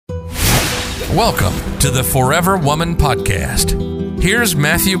Welcome to the Forever Woman Podcast. Here's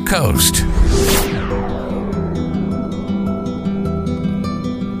Matthew Coast.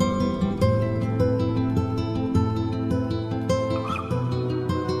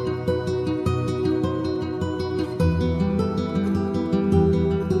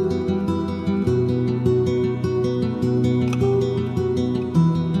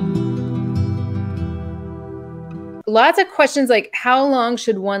 Lots of questions like how long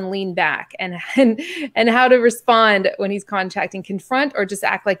should one lean back and how to respond when he's contacting, confront or just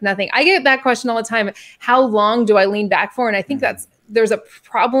act like nothing. I get that question all the time. How long do I lean back for? And I think there's a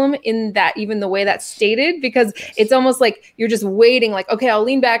problem in that, even the way that's stated, because it's almost like you're just waiting like, okay, I'll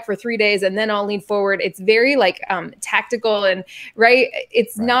lean back for 3 days and then I'll lean forward. It's very like tactical and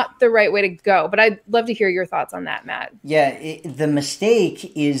It's not the right way to go, but I'd love to hear your thoughts on that, Matt. Yeah. The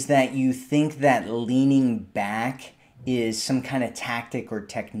mistake is that you think that leaning back is some kind of tactic or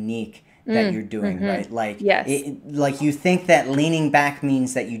technique that you're doing, right? Like, like you think that leaning back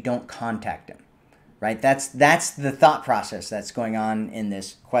means that you don't contact him, right? That's the thought process that's going on in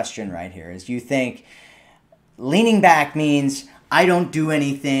this question right here. Is you think leaning back means I don't do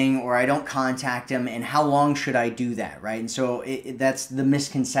anything or I don't contact him, and how long should I do that, right? And so that's the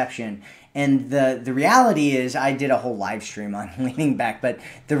misconception. And the reality is, I did a whole live stream on leaning back, but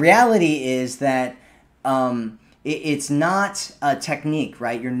the reality is that it's not a technique,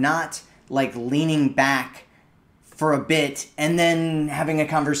 right? You're not like leaning back for a bit and then having a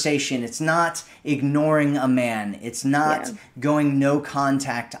conversation. It's not ignoring a man. It's not going no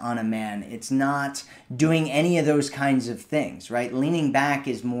contact on a man. It's not doing any of those kinds of things, right? Leaning back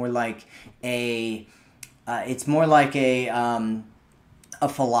is more like a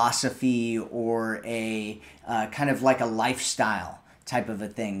philosophy or a kind of like a lifestyle type of a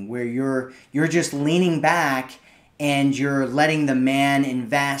thing where you're just leaning back and you're letting the man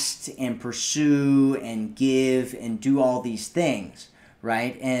invest and pursue and give and do all these things,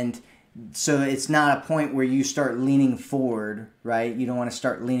 right? And so it's not a point where you start leaning forward, right? You don't want to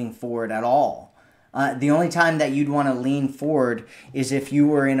start leaning forward at all. The only time that you'd want to lean forward is if you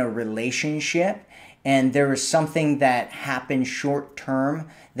were in a relationship and there was something that happened short term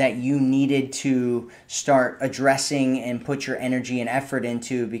that you needed to start addressing and put your energy and effort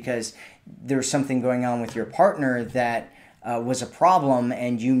into because there's something going on with your partner that was a problem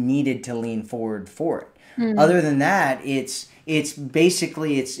and you needed to lean forward for it. Other than that, it's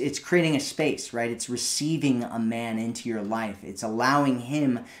basically it's creating a space, right? It's receiving a man into your life. It's allowing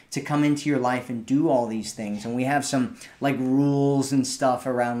him to come into your life and do all these things. And we have some like rules and stuff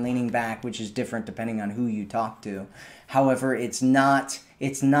around leaning back, which is different depending on who you talk to. However, it's not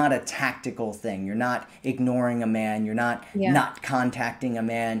a tactical thing. You're not ignoring a man. You're not contacting a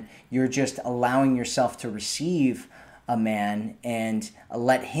man. You're just allowing yourself to receive a man and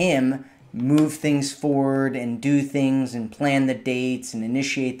let him move things forward and do things and plan the dates and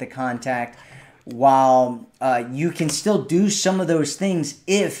initiate the contact while you can still do some of those things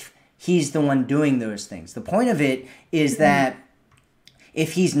if he's the one doing those things. The point of it is that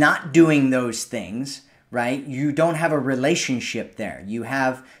if he's not doing those things, right, you don't have a relationship there. You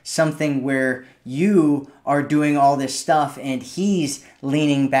have something where you are doing all this stuff and he's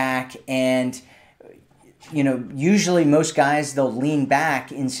leaning back. And usually most guys, they'll lean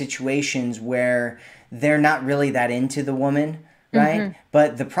back in situations where they're not really that into the woman, right?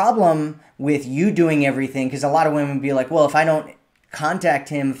 But the problem with you doing everything, because a lot of women would be like, well, if I don't contact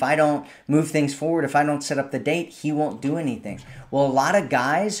him, if I don't move things forward, if I don't set up the date, he won't do anything. Well, a lot of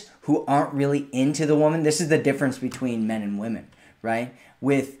guys who aren't really into the woman, this is the difference between men and women, right?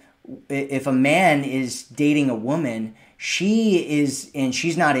 If a man is dating a woman, and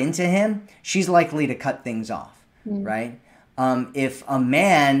she's not into him, she's likely to cut things off, right? If a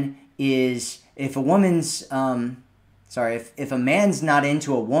man's not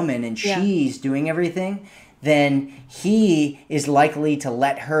into a woman and she's doing everything, then he is likely to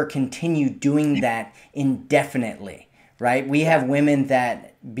let her continue doing that indefinitely, right? We have women that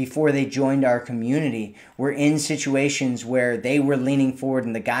before they joined our community were in situations where they were leaning forward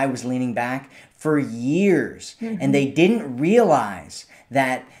and the guy was leaning back for years. And they didn't realize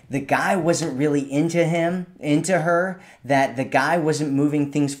that the guy wasn't really into her, that the guy wasn't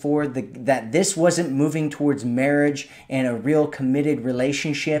moving things forward, that this wasn't moving towards marriage and a real committed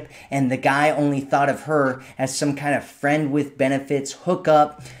relationship, and the guy only thought of her as some kind of friend with benefits,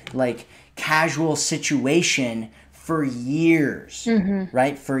 hookup, like casual situation for years,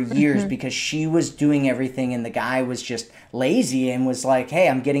 right? For years, because she was doing everything and the guy was just lazy and was like, hey,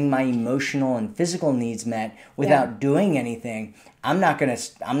 I'm getting my emotional and physical needs met without doing anything. I'm not gonna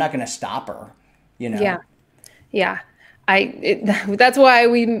stop her, Yeah. That's why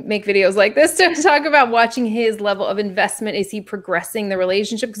we make videos like this, to talk about watching his level of investment. Is he progressing the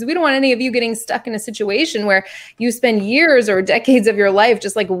relationship? Because we don't want any of you getting stuck in a situation where you spend years or decades of your life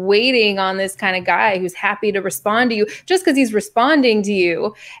just like waiting on this kind of guy who's happy to respond to you. Just because he's responding to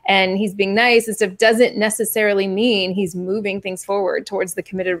you and he's being nice and stuff doesn't necessarily mean he's moving things forward towards the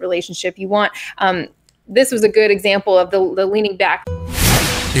committed relationship you want. This was a good example of the leaning back.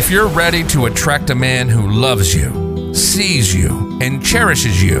 If you're ready to attract a man who loves you, sees you, and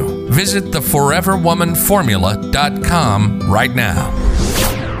cherishes you, visit theforeverwomanformula.com right now.